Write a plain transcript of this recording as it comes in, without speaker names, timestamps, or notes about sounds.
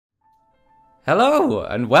Hello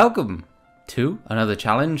and welcome to another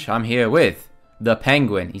challenge. I'm here with the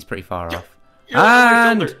penguin. He's pretty far off.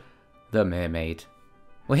 And the mermaid.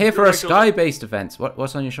 We're here for a sky-based event.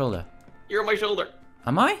 What's on your shoulder? You're on my shoulder.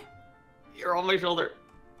 Am I? You're on my shoulder.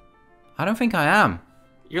 I don't think I am.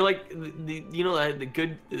 You're like the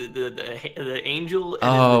angel. And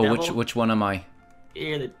Oh, the devil. which one am I?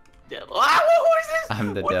 You're the devil. Ah, what is this?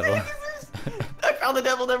 I'm the what devil. Is this? I found the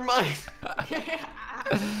devil. Never mind.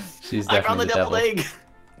 She's definitely I found the deviled egg.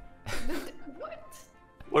 What?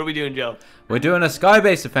 What are we doing, Joe? We're doing a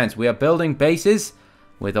sky-based defense. We are building bases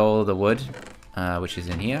with all the wood, which is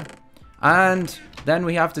in here, and then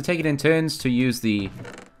we have to take it in turns to use the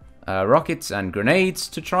rockets and grenades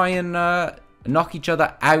to try and knock each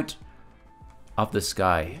other out of the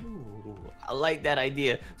sky. Ooh, I like that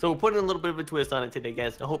idea. So we're putting a little bit of a twist on it today,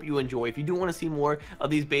 guys. I hope you enjoy. If you do want to see more of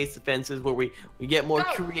these base defenses where we get more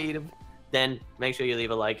creative, then make sure you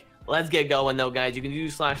leave a like. Let's get going though, guys. You can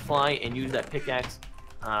use /fly and use that pickaxe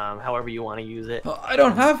however you want to use it. Oh, I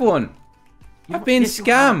don't have one. I've been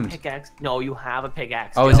scammed. Pickaxe. No, you have a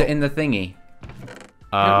pickaxe. Oh, Joe. is it in the thingy?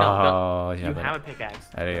 No. Oh, yeah, You have a pickaxe.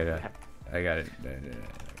 I got it.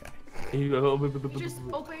 You just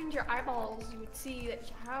opened your eyeballs. You would see that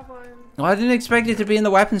you have one. Well, I didn't expect it to be in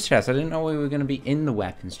the weapons chest. I didn't know we were going to be in the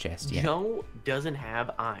weapons chest yet. Joe doesn't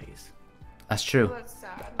have eyes. That's true. Oh, that's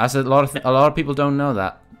sad. That's a lot of people don't know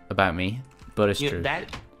that about me, but it's true.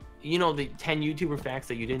 You know the 10 YouTuber facts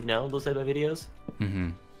that you didn't know, those type of videos? Mm-hmm.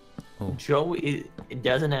 Oh. Joe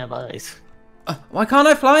doesn't have eyes. Why can't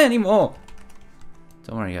I fly anymore?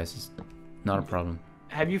 Don't worry, guys. It's not a problem.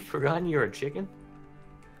 Have you forgotten you're a chicken?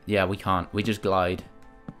 Yeah, we can't. We just glide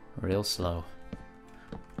real slow.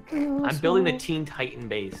 I'm building the Teen Titan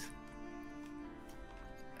base.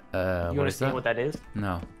 You What is understand that? what that is?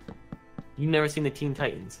 No. You've never seen the Teen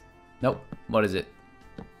Titans? Nope. What is it?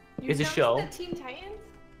 It's a show. The Teen Titans?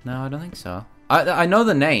 No, I don't think so. I know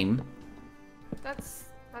the name. That's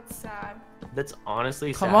sad. That's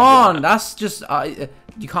honestly Come sad. on, that's just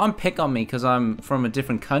you can't pick on me because I'm from a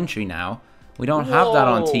different country now. We don't have that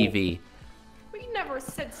on Whoa. TV. We never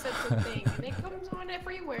said such a thing. And it comes on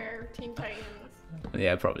everywhere, Teen Titans.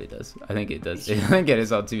 Yeah, it probably does. I think it does. I think it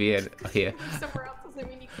is on TV here. Somewhere else doesn't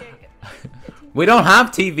mean you can't get We don't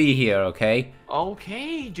have TV here, okay?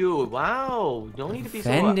 Okay, dude. Wow. Don't need to be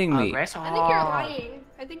Offending so me. aggressive. I think you're lying.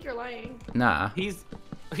 I think you're lying. Nah. He's.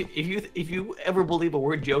 If you ever believe a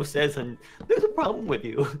word Joe says, then there's a problem with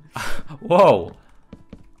you. Whoa.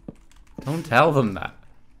 Don't tell them that.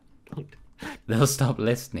 They'll stop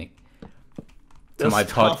listening to my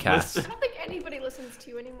podcast. I don't think anybody listens to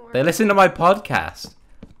you anymore. They listen to my podcast.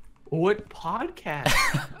 What podcast?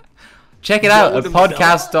 Check it out at himself.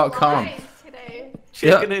 podcast.com. Lies today.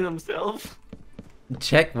 Chicken in himself.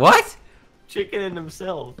 Check what? Chicken in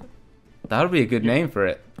himself. That would be a good name for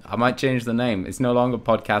it. I might change the name. It's no longer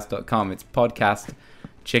podcast.com. It's podcast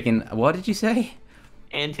chicken. What did you say?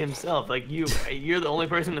 And himself. Like you're the only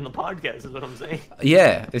person in the podcast is what I'm saying.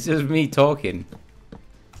 Yeah, it's just me talking.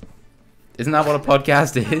 Isn't that what a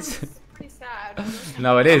podcast is? It's pretty sad.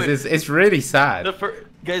 No, it is. It's really sad.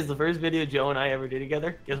 Guys, the first video Joe and I ever did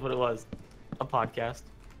together, guess what it was? A podcast.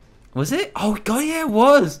 Was it? Oh, God, yeah, it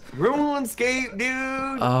was. RuneScape,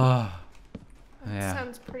 dude! Oh, yeah.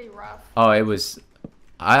 Sounds pretty rough. Oh, it was.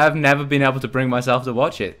 I have never been able to bring myself to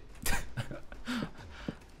watch it.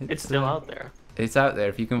 It's still out there. It's out there.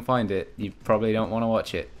 If you can find it, you probably don't want to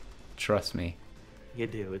watch it. Trust me. You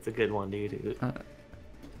do. It's a good one, dude.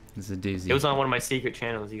 It's a doozy. It was on one of my secret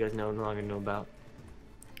channels you guys no longer know about.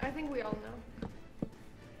 I think we all know.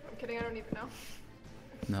 I'm kidding. I don't even know.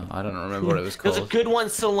 No, I don't remember what it was It was called. a good one,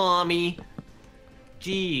 Salami.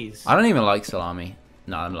 Jeez. I don't even like salami.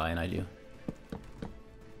 No, I'm lying. I do.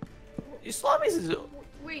 Salami's is...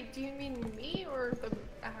 Wait, do you mean me or the?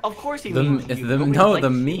 Of course he The means you. Nobody no, likes the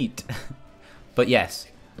you. meat. But yes.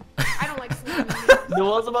 I don't like salami.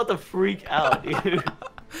 Noel's about to freak out, dude.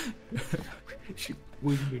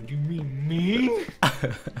 What do you mean, me? Well,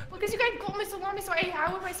 because you guys call me salami, so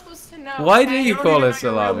how am I supposed to know? Why do you don't call even it know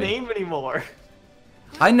your real salami? name anymore.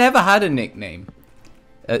 I never had a nickname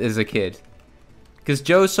as a kid. Because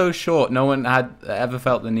Joe's so short, no one had ever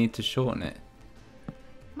felt the need to shorten it.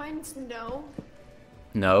 Mine's No,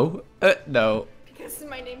 No. No. because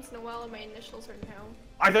my name's Noelle and my initials are No.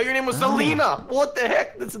 I thought your name was Selena. What the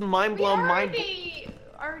heck? This is mind We blown. already.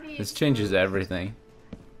 This changes everything.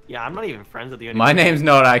 Yeah, I'm not even friends with you My anymore. name's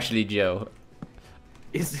not actually Joe.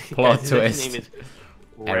 Plot His twist. name is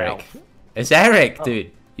Eric. Ralph. It's Eric, Oh.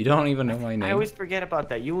 dude. You don't even know my name. I always forget about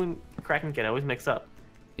that. You and Kraken I always mix up.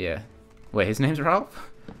 Yeah. Wait, his name's Ralph?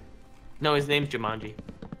 No, his name's Jumanji.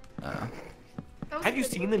 That was a Have you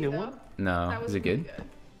good seen the movie, new though. one? No, That was is it really good?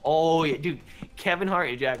 Oh yeah, dude. Kevin Hart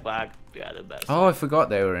and Jack Black, yeah, the best. Oh, I forgot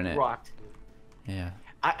they were in it. Rocked. Yeah.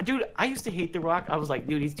 Dude, I used to hate The Rock. I was like,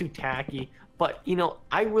 dude, he's too tacky. But you know,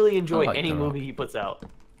 I really enjoy like any The Rock. movie he puts out.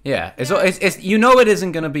 Yeah, it's, Yeah. it's you know it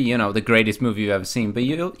isn't gonna be, you know, the greatest movie you've ever seen, but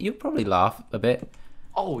you'll probably laugh a bit.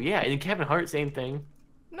 Oh yeah, and Kevin Hart, same thing.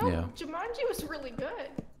 No, Yeah. Jumanji was really good.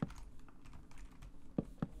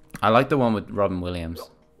 I like the one with Robin Williams,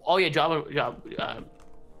 Oh yeah, Jumanji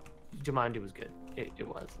was good. It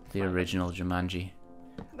was. the original Jumanji.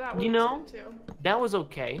 That You was know- good too. That was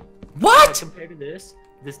okay. But What? compared to this,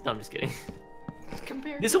 no, I'm just kidding.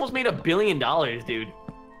 Compared This to almost made $1 billion, dude.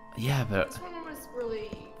 Yeah, but this one was really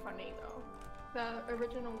funny though. The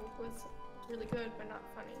original was really good, but not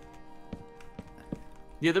funny.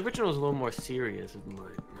 Yeah, the original was a little more serious.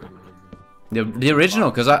 the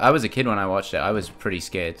original, because I was a kid when I watched it, I was pretty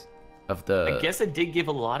scared of the. I guess it did give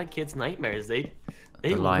a lot of kids nightmares. They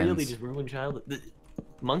really lions. just ruin childhood.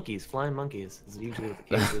 Monkeys, flying monkeys is usually what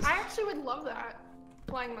the case is. I actually would love that.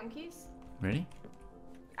 Flying monkeys. Really?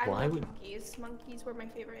 I Why love would- monkeys. Monkeys were my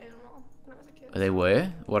favorite animal when I was a kid. They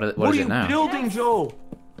were. What is are it you now? building, Yes. Joe?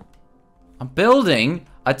 I'm building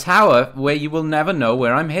a tower where you will never know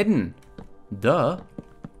where I'm hidden. Duh.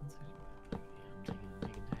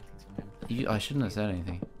 I shouldn't have said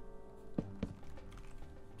anything.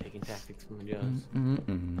 Taking tactics from the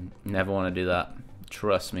Joes. Never want to do that.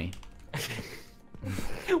 Trust me.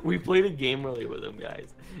 We played a game earlier with him, guys.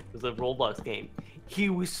 It was a Roblox game. He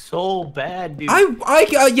was so bad, dude.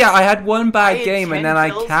 Yeah, I had one I bad had game 10 and then I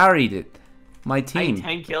kills. carried it. My I had team.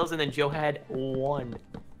 10 kills and then Joe had 1.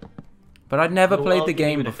 But I'd never Noel played the can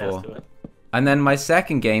game even attest before. to it. And then my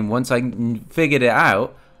second game, once I figured it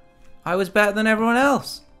out, I was better than everyone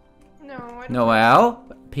else. No, I don't.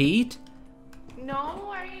 Noel, Pete. No,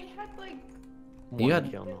 I had like. You One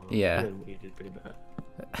had- kill, Noel. yeah. You did pretty bad.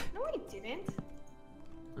 No, I didn't.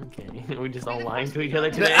 Okay, we just all the lying first to each few other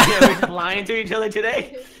rounds- today. Yeah, we're just lying to each other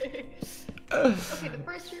today. Okay, the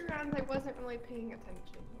first few rounds I wasn't really paying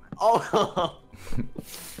attention. Oh,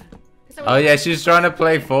 So Oh yeah, she's trying to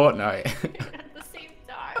play Fortnite. at the same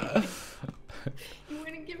time. You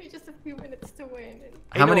wouldn't give me just a few minutes to win.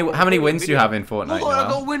 And how many know, wins do you video. have in Fortnite, Hold on, I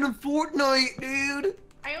Noel? go win in Fortnite, dude.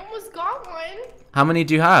 I almost got one. How many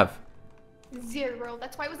do you have? 0.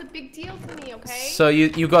 That's why it was a big deal to me, okay? So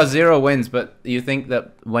you got 0 wins, but you think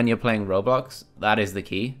that when you're playing Roblox, that is the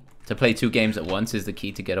key? To play 2 games at once is the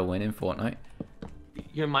key to get a win in Fortnite?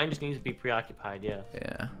 Your mind just needs to be preoccupied, yeah.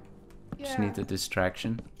 Yeah. yeah. Just need the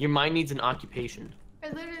distraction. Your mind needs an occupation. I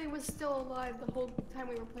literally was still alive the whole time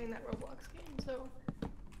we were playing that Roblox game,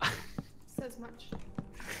 so says much.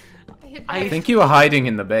 I think you were hiding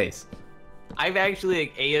in the base. I've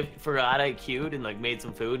actually like forgot I queued and like made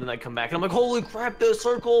some food and I come back and I'm like, holy crap, the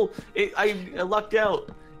circle! I lucked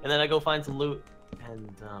out, and then I go find some loot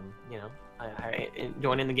and you know, I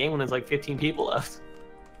join in the game when there's like 15 people left.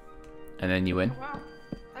 And then you win. Wow,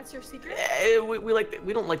 that's your secret.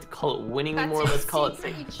 We don't like to call it winning That's anymore. your Let's call it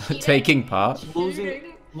secret, you cheated. Taking part.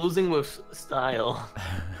 losing with style.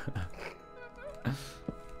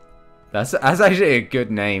 That's actually a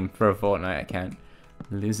good name for a Fortnite account.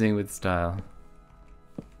 Losing with style.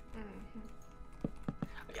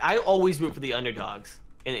 I always root for the underdogs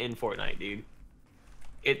in Fortnite,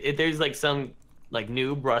 dude. There's like some like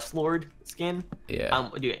new Brush Lord skin. Yeah.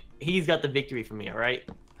 Dude, he's got the victory for me, all right?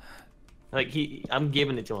 Like I'm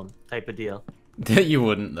giving it to him, type of deal. You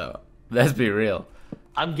wouldn't though. Let's be real.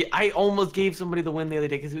 I almost gave somebody the win the other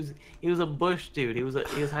day because he was a bush dude. He was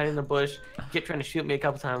hiding in the bush, kept trying to shoot me a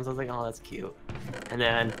couple times. I was like, oh, that's cute. And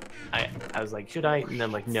then I was like, should I? And then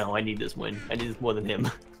I'm like, no, I need this win. I need this more than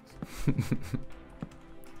him. You're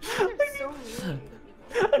so mean to people.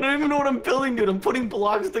 I don't even know what I'm building, dude. I'm putting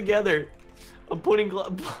blocks together. I'm putting.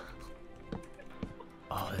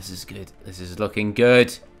 Oh, this is good. This is looking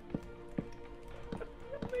good.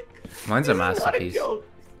 Mine's a This is not masterpiece. joke.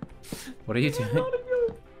 What are you This is doing? not a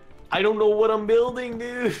joke. I don't know what I'm building,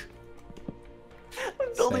 dude.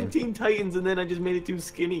 I'm building Same. Teen Titans and then I just made it too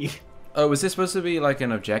skinny. Oh, was this supposed to be like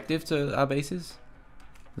an objective to our bases?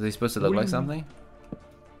 Was they supposed to look What like do you- something?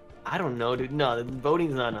 I don't know, dude. No, the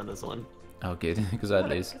voting's not on this one. Oh, good, because I'd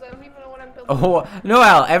lose. Because I don't even know what I'm building. Oh,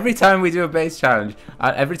 Noel, every time we do a base challenge,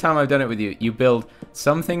 every time I've done it with you, you build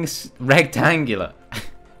something rectangular.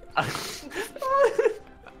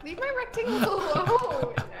 Leave my rectangles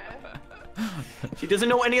alone. She doesn't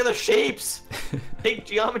know any other shapes. Take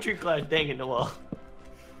geometry class. Dang it, Noel.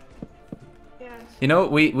 Yeah. You know,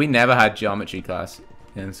 we never had geometry class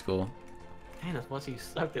in school. Dang, that's once you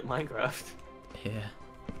sucked at Minecraft. Yeah.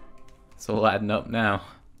 It's all adding up now.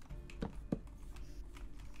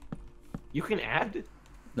 You can add?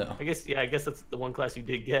 No. I guess, yeah, I guess that's the one class you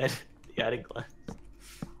did get. The adding class.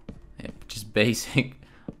 Yeah, just basic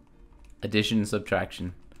addition and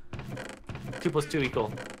subtraction. 2 plus 2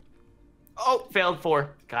 equal. Oh, failed 4.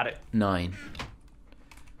 Got it. 9.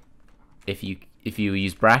 If you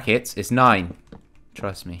use brackets, it's 9.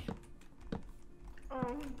 Trust me.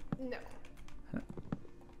 No.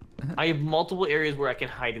 I have multiple areas where I can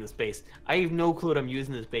hide in the space. I have no clue what I'm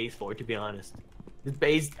using this base for, to be honest. This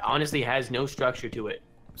base honestly has no structure to it.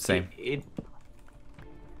 Same.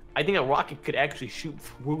 I think a rocket could actually shoot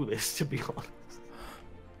through this, to be honest.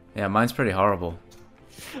 Yeah, mine's pretty horrible.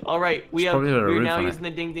 All right, we're now using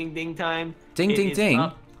the ding ding ding time. Ding ding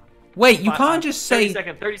ding. Wait, you can't just say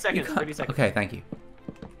 30 seconds. Okay, thank you.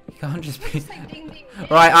 You can't just be Ding, ding, ding.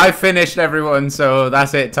 Right, I finished everyone, so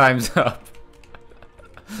that's it, time's up.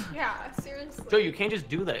 Yeah, seriously. Joe, you can't just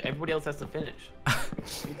do that. Everybody else has to finish.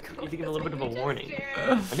 You give a little bit of a warning.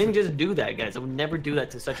 I I didn't just do that, guys. I would never do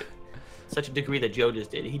that to such a degree that Joe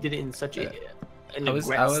just did. He did it in such a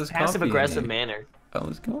passive aggressive manner. I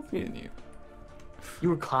was copying you. You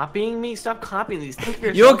were copying me? Stop copying these. Think for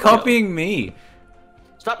yourself, You're copying me.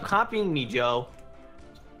 Stop copying me, Joe.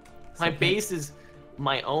 My okay. base is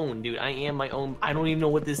my own, dude. I am my own. I don't even know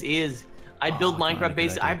what this is. I build Minecraft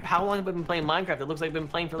bases. How long have I been playing Minecraft? It looks like I've been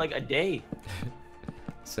playing for like a day.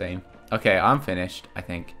 Same. Okay, I'm finished, I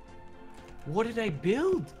think. What did I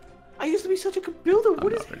build? I used to be such a good builder.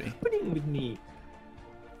 What is happening with me?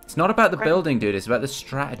 It's not about the building, dude. It's about the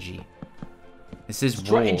strategy. This is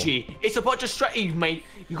strategy. war. It's about the strategy, mate.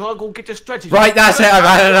 You gotta go get the strategy. Right, that's it. I've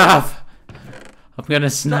had enough. I'm gonna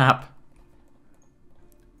snap.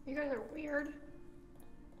 You guys are weird.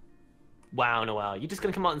 Wow, Noel. You just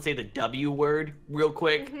gonna come out and say the W word real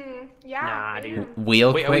quick? Yeah. Nah, dude.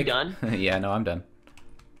 Wheel Wait, quick. are we done? Yeah, no, I'm done.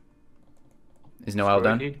 Is Noel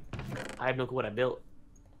done? Dude. I have no clue what I built.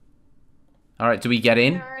 All right, do we get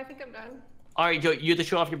in? Yeah, I think I'm done. All right, Joe, you have to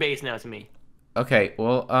show off your base now to me. Okay,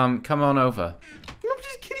 well, come on over. I'm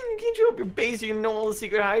just kidding. You can't show up your base. You know all the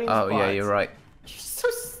secret hiding spots. Oh, yeah, you're right. You're so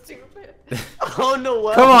stupid. Oh,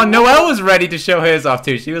 Noel. Come on, Noelle was ready to show hers off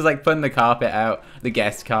too. She was like putting the carpet out, the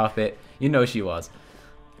guest carpet. You know she was.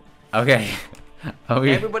 Okay.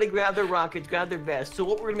 Everybody grab their rockets, grab their vests. So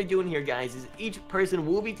what we're gonna be doing here, guys, is each person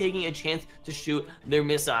will be taking a chance to shoot their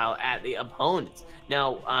missile at the opponents.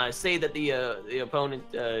 Now, say that the opponent,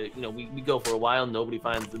 we go for a while, nobody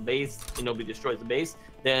finds the base, and nobody destroys the base.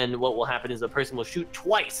 Then what will happen is the person will shoot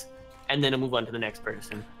twice, and then it'll move on to the next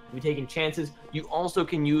person. You're taking chances. You also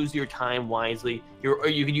can use your time wisely, or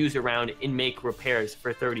you can use your round and make repairs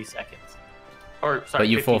for 30 seconds. Or sorry, but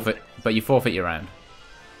you 15 forfeit. seconds. But you forfeit your round.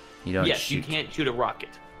 You don't. Yes, shoot. you can't shoot a rocket.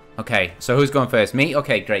 Okay, so who's going first? Me?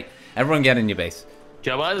 Okay, great. Everyone get in your base.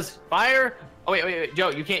 Joebuz, fire! Oh wait, Joe,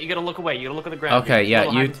 you can't. You gotta look away. You gotta look at the ground. Okay, yeah,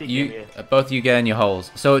 both of you get in your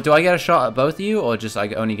holes. So do I get a shot at both of you, or just I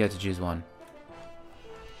only get to choose one?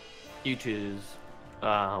 You choose.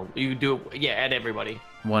 You do. Yeah, at everybody.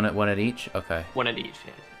 One at each. Okay. One at each.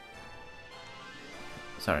 Yeah.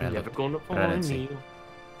 Sorry, Never gonna find me.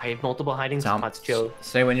 I have multiple hiding spots, Joe.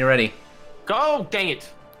 Say when you're ready. Go! Dang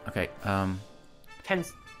it! Okay. 10,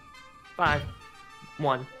 5,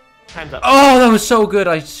 1. Time's up. Oh, that was so good.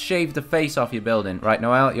 I shaved the face off your building. Right,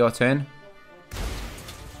 Noel, your turn.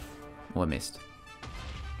 Oh, I missed.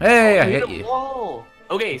 Hey, I hit you. Wall.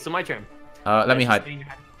 Okay, so my turn. Let me hide.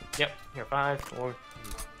 Yep. Here, 5, 4.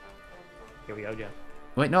 Here we go, Joe.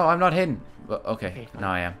 Wait, no, I'm not hidden. Okay, no,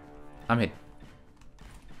 I am. I'm hidden.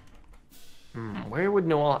 Where would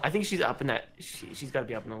Noel? I think she's up in that. She's got to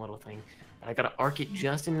be up in the little thing. I gotta arc it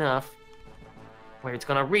just enough where it's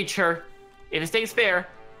gonna reach her. If it stays fair.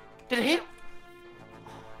 Did it hit?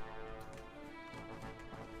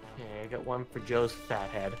 Okay, I got one for Joe's fat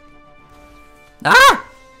head. Ah!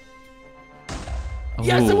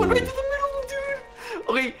 Yes, I went Ooh. right to the middle, dude.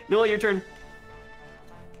 Okay, Noel, your turn.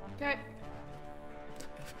 Okay.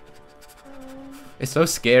 It's so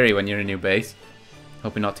scary when you're in a new base.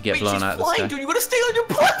 Hoping not to get blown she's out of the flying, sky. dude. You gotta stay on your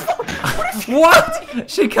platform. What?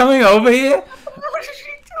 She coming over here? What is she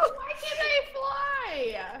doing? Why can't I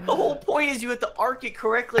fly? The whole point is you have to arc it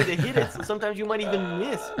correctly to hit it, so sometimes you might even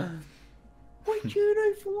miss. Why can't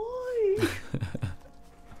I fly?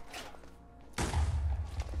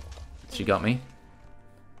 She got me.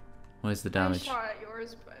 Where's the damage? I shot at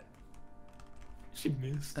yours, but She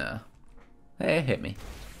missed. Hey, it hit me.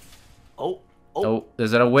 Oh. Oh,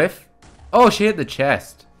 is that a whiff? Oh, she hit the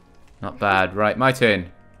chest. Not bad. Right, my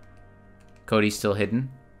turn. Cody's still hidden.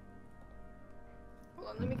 hold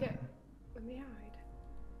on, let me hide.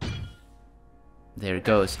 There it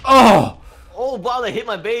goes. Oh! Oh, wow, that hit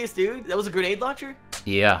my base, dude. That was a grenade launcher?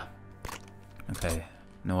 Yeah. Okay.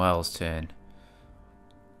 Noel's turn.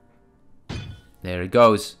 There it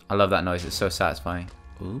goes. I love that noise. It's so satisfying.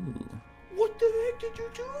 Ooh. What the heck did you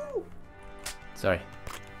do? Sorry.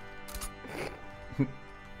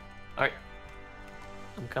 Alright.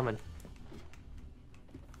 I'm coming.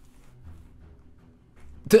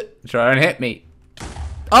 Try and hit me.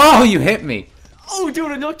 Oh, you hit me. Oh,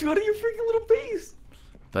 dude, I knocked you out of your freaking little base.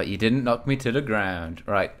 But you didn't knock me to the ground.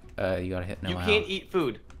 Right. You gotta hit Noel. You can't eat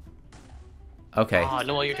food. Okay. Oh,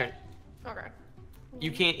 Noel, your turn. Okay.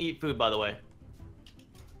 You can't eat food, by the way.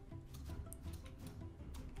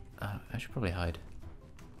 I should probably hide.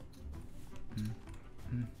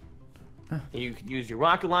 You could use your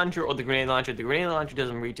rocket launcher or the grenade launcher. The grenade launcher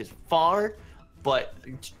doesn't reach as far, but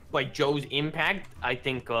like Joe's impact, I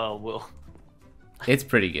think will. It's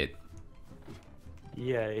pretty good.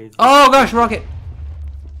 Yeah. It's... Oh gosh, rocket!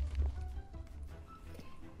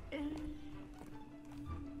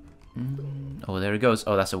 Oh, there it goes.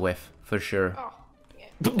 Oh, that's a whiff for sure. Oh,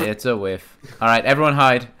 yeah. It's a whiff. All right, everyone,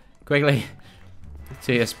 hide quickly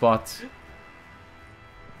to your spots.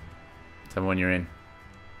 Tell me when you're in.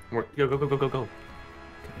 Go, go, go, go, go, go.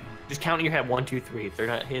 Just count in your head. 1, 2, 3. If they're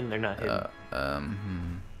not hidden, they're not hidden.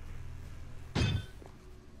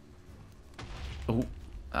 Oh,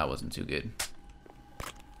 that wasn't too good.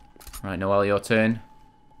 Right, Noel, your turn.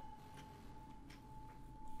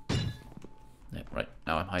 Yeah, right,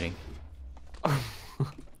 now I'm hiding.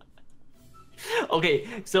 Okay,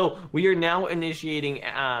 so we are now initiating,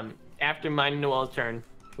 after mine and Noel's turn,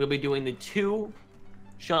 we'll be doing the 2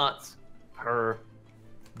 shots per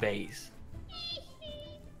base.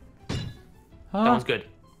 Huh? That one's good.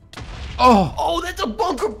 Oh! Oh, that's a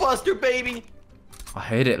bunker buster, baby! I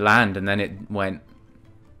heard it land and then it went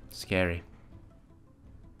scary.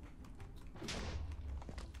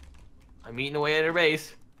 I'm eating away at her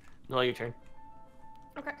base. Noel, your turn.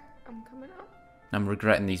 Okay, I'm coming up. I'm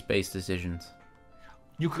regretting these base decisions.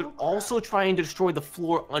 You could also try and destroy the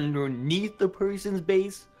floor underneath the person's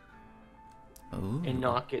base Ooh. and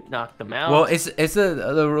knock them out. Well, is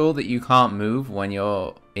the rule that you can't move when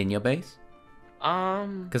you're in your base?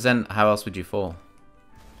 Because then how else would you fall?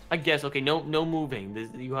 I guess, okay, no moving.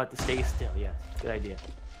 You have to stay still, yes. Good idea.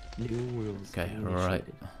 New rules. Okay, right.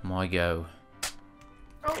 My go.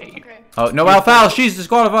 Oh, Okay, okay. Oh, Noel foul! She's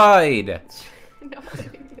disqualified! No,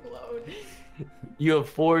 leave me alone. You have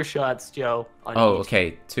 4 shots, Joe. On Oh, each.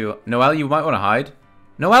 okay. 2. Noel, you might want to hide.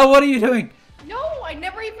 Noel, what are you doing? No, I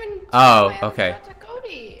never even. Oh, my other okay. shot to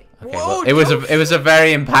Cody. Okay, Whoa, well, it was Joe, it was a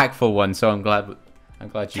very impactful one, so I'm glad you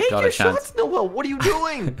Take got your a chance. shots, Noel. What are you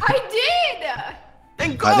doing? I did.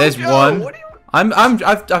 Then go, Right, there's Joe. one. What are you...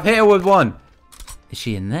 I've hit her with 1. Is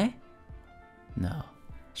she in there? No.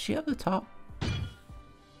 Is she up the top?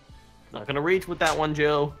 Not gonna reach with that one,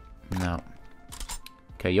 Joe. No.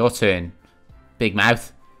 Okay, your turn. Big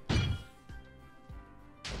mouth.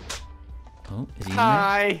 Oh, is he in there?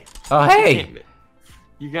 Hi. Oh, hey!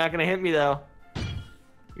 You're not gonna hit me though.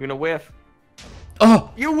 You're gonna whiff.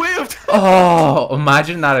 Oh! You whiffed. Oh!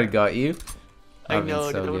 Imagine that had got you. I That'd been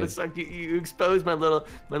know. so It would good. have sucked. You exposed my little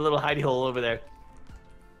hidey hole over there.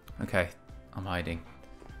 Okay, I'm hiding.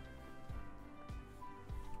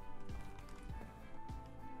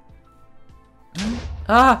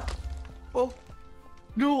 Ah! Oh.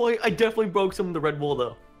 No, I definitely broke some of the red wool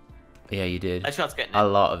though. Yeah, you did. That shot's getting A it.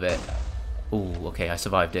 lot of it. Ooh, okay, I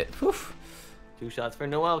survived it. Whew. 2 shots for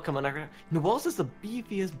Noel. Come on, Noel's is the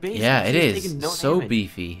beefiest base. Yeah, it She's is. taking no So damage.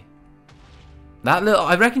 beefy. That little...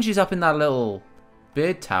 I reckon she's up in that little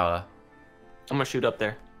bird tower. I'm gonna shoot up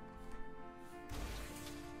there.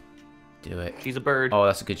 Do it. She's a bird. Oh,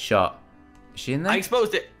 that's a good shot. Is she in there? I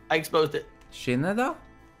exposed it. Is she in there, though?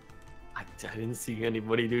 I didn't see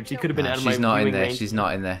anybody, dude. She could have been No, out of my she's not in viewing there. range. She's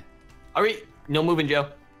not in there. All right, no moving, Joe.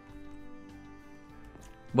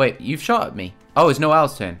 Wait, you've shot at me. Oh, it's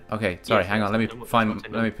Noel's turn. Okay, sorry, Yes, hang on. Let me no, find. no.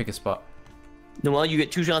 Let me pick a spot. Noel, you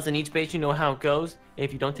get 2 shots in each base. You know how it goes.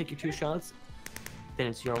 If you don't take your 2 shots, then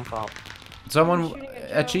it's your own fault. Someone shooting at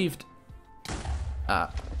Joe. achieved.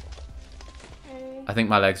 Ah, Okay. I think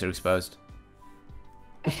my legs are exposed.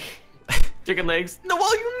 Chicken legs.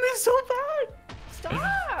 Noel, you missed so bad.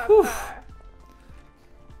 Stop. Whew.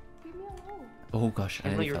 Leave me alone. Oh gosh, I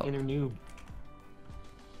I know nearly you're fell. inner noob.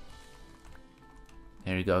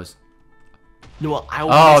 There he goes. Noel, I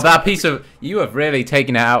Oh, that piece of... You have really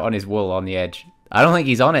taken it out on his wool on the edge. I don't think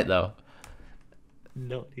he's on it, though.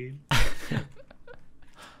 No, dude.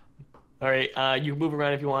 All right, you can move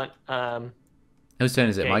around if you want. Whose turn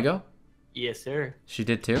is it? Okay. My go? Yes, sir. She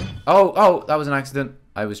did too? Oh, that was an accident.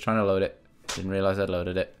 I was trying to load it. Didn't realize I'd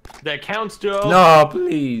loaded it. That counts, Joe. No,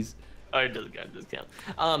 please. Oh, it doesn't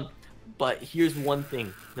count. But here's one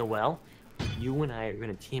thing, Noel. You and I are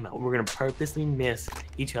gonna team up. We're gonna purposely miss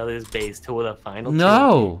each other's base till the final.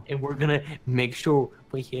 No. And we're gonna make sure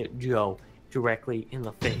we hit Joe directly in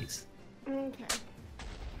the face. Okay.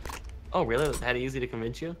 Oh, really? Was that easy to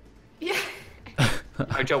convince you? Yeah. All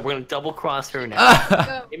right, Joe, we're gonna double cross her now.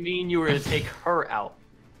 Go. It mean you were gonna take her out.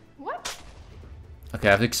 What? Okay,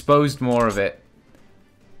 I've exposed more of it.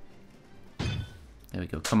 There we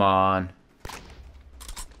go. Come on.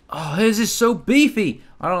 Oh, his is so beefy.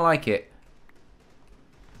 I don't like it.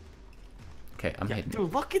 Okay, I'm hitting.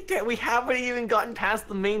 Dude, look at that. We haven't even gotten past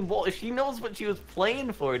the main wall. She knows what she was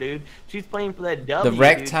playing for, dude. She's playing for that W. The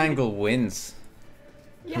rectangle wins.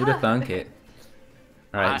 Yeah. Who'd have thunk it?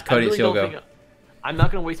 Alright, it's I Cody, really it's your don't go. think I'm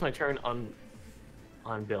not gonna waste my turn on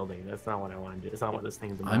building. That's not what I want to do. It's not what this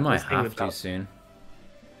thing's about. I might This thing is have to about- soon.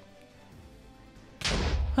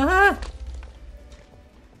 Ah!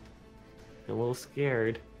 I'm a little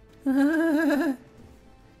scared. So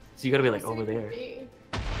you gotta be like over there. Me.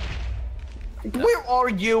 Where are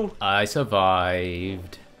you? I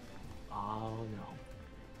survived. Oh no.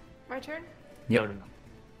 My turn? Yep. No, no, no.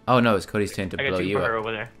 Oh no, it's Cody's turn to I got blow two you for her up.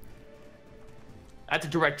 over there. That's a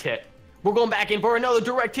direct hit. We're going back in for another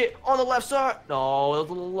direct hit on the left side. No, that was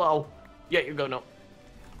a little low. Yeah, you go, no.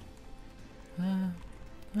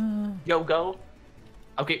 Yo, go.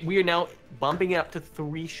 Okay, we are now bumping it up to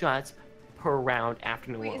 3 shots per round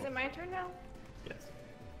after the Wait, wall. is it my turn now? Yes.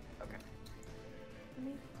 Okay.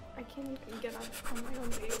 I can't even get up on my own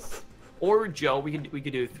base. Or Joe, we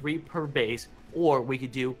could do 3 per base, or we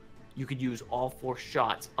could do, you could use all 4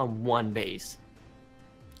 shots on 1 base.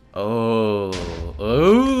 Oh.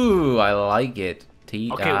 Oh, I like it.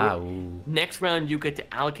 Okay, Ooh. next round you get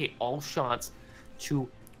to allocate all shots to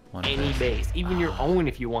One any base. base, even your own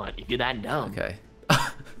if you want, if you're that dumb. Okay.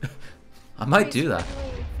 I might Wait, do so that.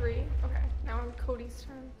 we're doing 3? Okay, now I'm Cody's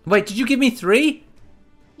turn. Wait, did you give me 3?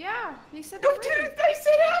 Yeah, he said No, 3. dude, I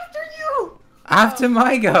said after you! After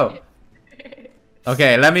my go.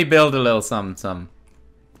 Okay, let me build a little some.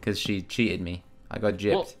 Because she cheated me. I got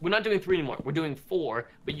gypped. Well, we're not doing 3 anymore. We're doing 4,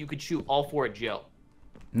 but you could shoot all 4 at Joe.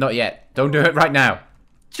 Not yet. Don't do it right now.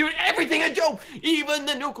 Shoot everything at Joe! Even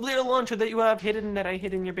the nuclear launcher that you have hidden that I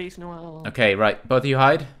hid in your base, Noel. Okay, right. Both of you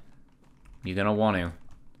hide. You're gonna want to.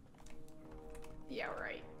 Yeah,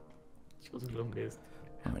 right. She was a little miss.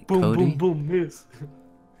 Alright, Boom, Cody. boom, boom, miss.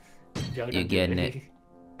 Joe, You're getting it.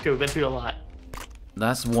 Joe, been through a lot.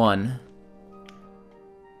 That's 1.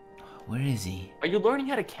 Where is he? Are you learning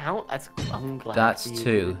how to count? I'm glad That's for you.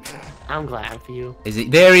 2. I'm glad for you. Is he?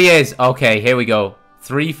 There he is. Okay, here we go.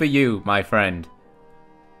 3 for you, my friend.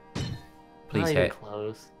 Please Not even hit.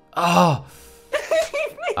 close. Oh.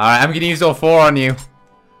 Alright, I'm gonna use all 4 on you.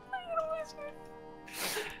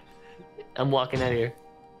 I'm walking out of here.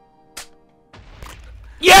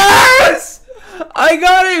 Yes! I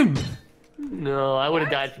got him! No, I would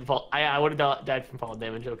have died from fall. I would have died from fall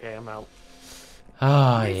damage. Okay, I'm out.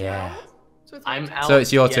 Oh, Wait, yeah. So it's my I'm turn. out. So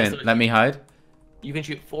it's your Yeah, turn. so Let me hide. You can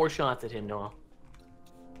shoot 4 shots at him, Noah.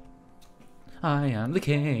 I am the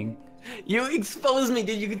king. You exposed me,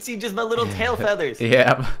 dude. You can see just my little tail feathers.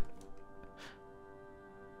 Yep.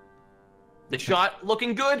 The shot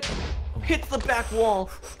looking good. Hits the back wall.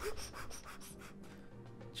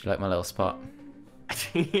 Do you like my little spot?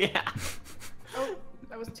 Yeah. Oh,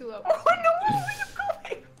 that was too low. Oh no! Where are you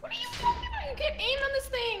going? What are you talking about? You can't aim on this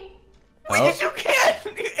thing. Oh. Wait, you can't.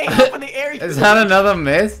 You aim up in the air. Is that another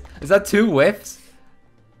miss? Is that 2 whiffs?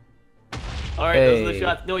 All right, those are the Hey.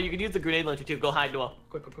 shots. No, you can use the grenade launcher too. Go hide, Noah.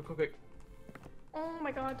 Quick, quick, quick, quick, quick. Oh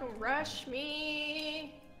my god, don't rush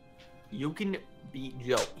me. You can beat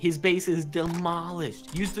Joe. His base is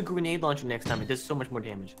demolished. Use the grenade launcher next time. It does so much more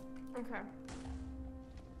damage. Okay.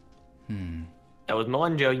 That was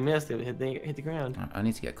one, Joe. You missed it. Hit the ground. I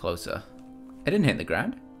need to get closer. It didn't hit the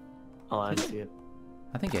ground. Oh, I didn't see it.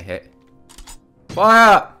 I think it hit.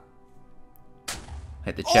 Fire!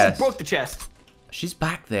 Hit the chest. Oh, broke the chest. She's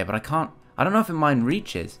back there, but I can't. I don't know if mine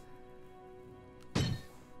reaches.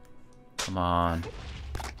 Come on.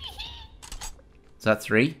 Is that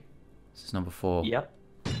 3? This is number 4. Yep.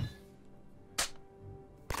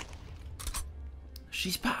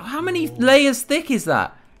 She's back. How many layers thick is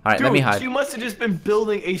that? All right, Dude, let me hide. she must have just been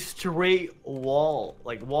building a straight wall,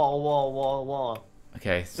 like wall.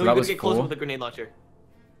 Okay, so So that you was gotta get closer 4. with the grenade launcher.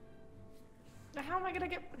 Now how am I gonna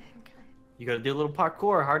get? Okay. You gotta do a little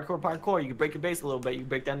parkour, hardcore parkour. You can break your base a little bit. You can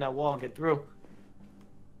break down that wall and get through.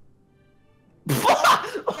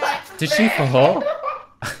 Did she fall?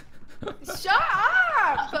 Shut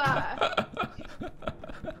up!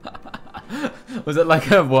 Was it like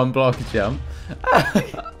a 1 block jump?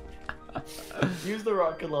 Use the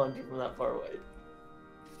rocket launcher from that far away.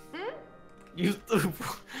 Hmm? Use the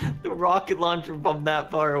the rocket launcher from that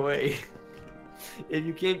far away. If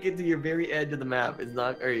you can't get to your very edge of the map, it's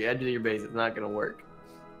not, or your edge of your base, it's not gonna work.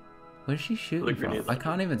 Where's she shooting Look for from? this. I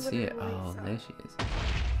can't even see it. Literally Oh, south. there she is.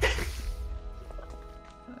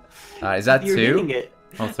 Is that You're 2? hitting it.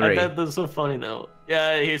 Or I 3? bet that's so funny though.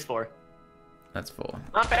 Yeah, here's 4. That's 4.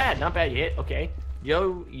 Not bad, not bad. You hit. Okay,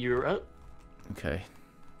 Joe, you're up. Okay.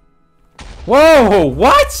 Whoa!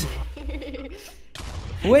 What?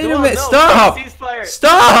 Wait Go a on, minute! no, Stop! ceasefire.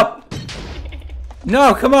 Stop!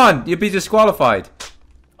 No, come on! You'd be disqualified.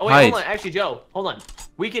 Oh wait, Hide. hold on. Actually, Joe, hold on.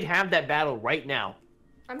 We could have that battle right now.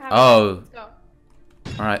 I'm happy. Oh. Let's go.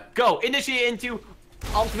 All right. Go, initiate into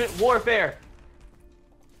ultimate warfare.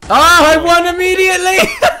 Oh, I won immediately!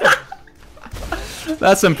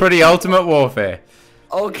 That's some pretty ultimate warfare.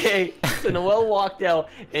 Okay, so Noelle walked out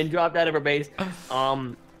and dropped out of her base.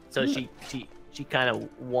 So she kind of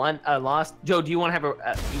lost. Joe, do you want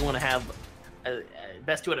to have a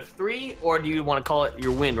best 2 out of 3, or do you want to call it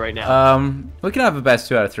your win right now? We can have a best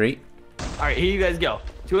 2 out of 3. All right, here you guys go.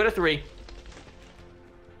 2 out of 3.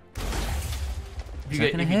 Is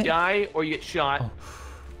that gonna If hit? you die or you get shot,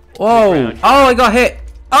 Whoa! ground. Oh, I got hit.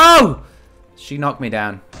 Oh! She knocked me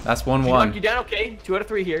down. That's she knocked 1-1. you down. Okay, 2 out of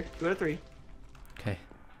 3 here. 2 out of 3. Okay.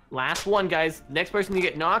 Last one, guys. Next person to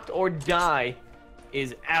get knocked or die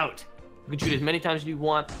is out. You can shoot as many times as you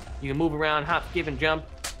want. You can move around, hop, skip, and jump.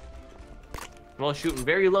 Well, shooting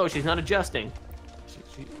very low. She's not adjusting.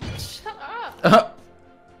 She Shut up.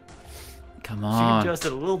 Come on.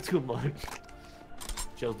 adjusted a little too much.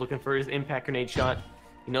 Joe's looking for his impact grenade shot.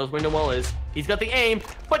 He knows where Noelle is. He's got the aim,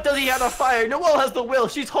 but does he have the fire? Noelle has the will.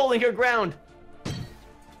 She's holding her ground.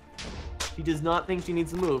 He does not think she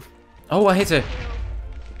needs to move. Oh, I hit her.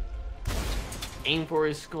 Aim for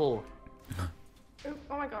his skull.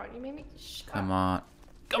 Oh my god, you made me shut Come up. on.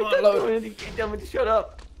 Come Don't on, do load. it. You can't tell me to shut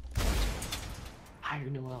up. Hire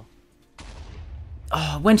Noelle.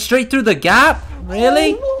 Oh, went straight through the gap?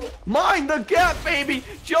 Really? Oh, mind the gap, baby!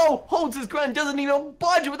 Joe holds his ground, doesn't even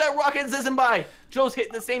budge with that rocket zizzing by. Joe's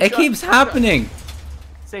hitting the same It shot. keeps happening.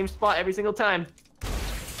 Same spot every single time.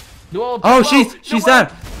 Noelle, Oh, whoa, she's Noelle.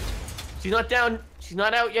 down. She's not down. She's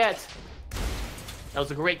not out yet. That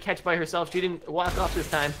was a great catch by herself. She didn't walk off this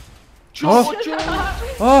time. Joe, Oh. Joe.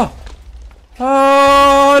 Oh.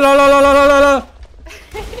 Oh, la la la la la la.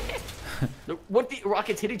 What the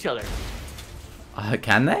rockets hit each other?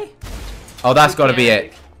 Can they? Oh, that's got to be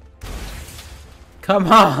it. Come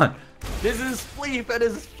on. This is Spleef. That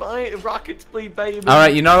is fine. Rocket Spleef, baby. All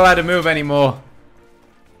right, you're not allowed to move anymore.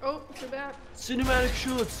 Oh, too bad. Cinematic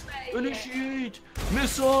shots. Initiate.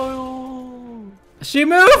 Missile. She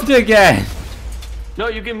moved again. No,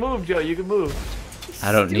 you can move, Joe. You can move.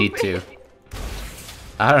 I don't need to.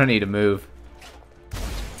 I don't need to move.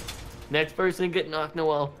 Next person to get knocked,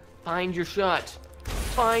 Noelle. Find your shot.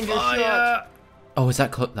 Find your shot. Oh, is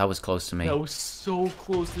that that was close to me? That was so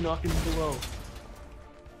close to knocking him below.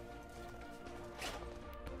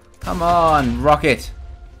 Come on, rocket.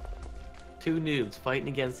 2 noobs fighting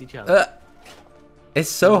against each other. It's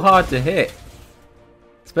so hard to hit.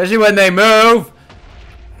 Especially when they move.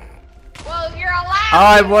 Well, you're allowed.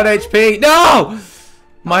 I have 1 HP. No!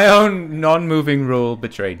 My own non-moving rule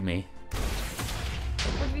betrayed me.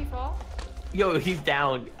 Where did he fall? Yo, he's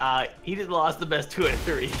down. He just lost the best 2 out of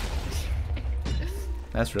 3.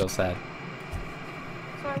 That's real sad.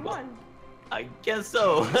 So I won. I guess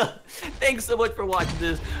so. Thanks so much for watching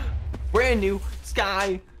this brand new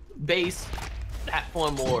Sky Base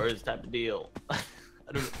Platform Wars type of deal. I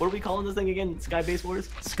don't know, what are we calling this thing again? Sky Base Wars?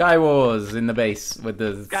 Sky Wars in the base with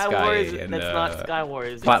the Sky sky Wars. and That's not Sky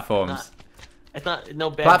Wars. platforms. It's not no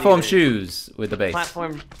bad. Platform either. shoes with the base.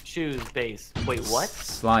 Platform shoes base. Wait, what?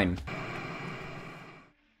 Slime.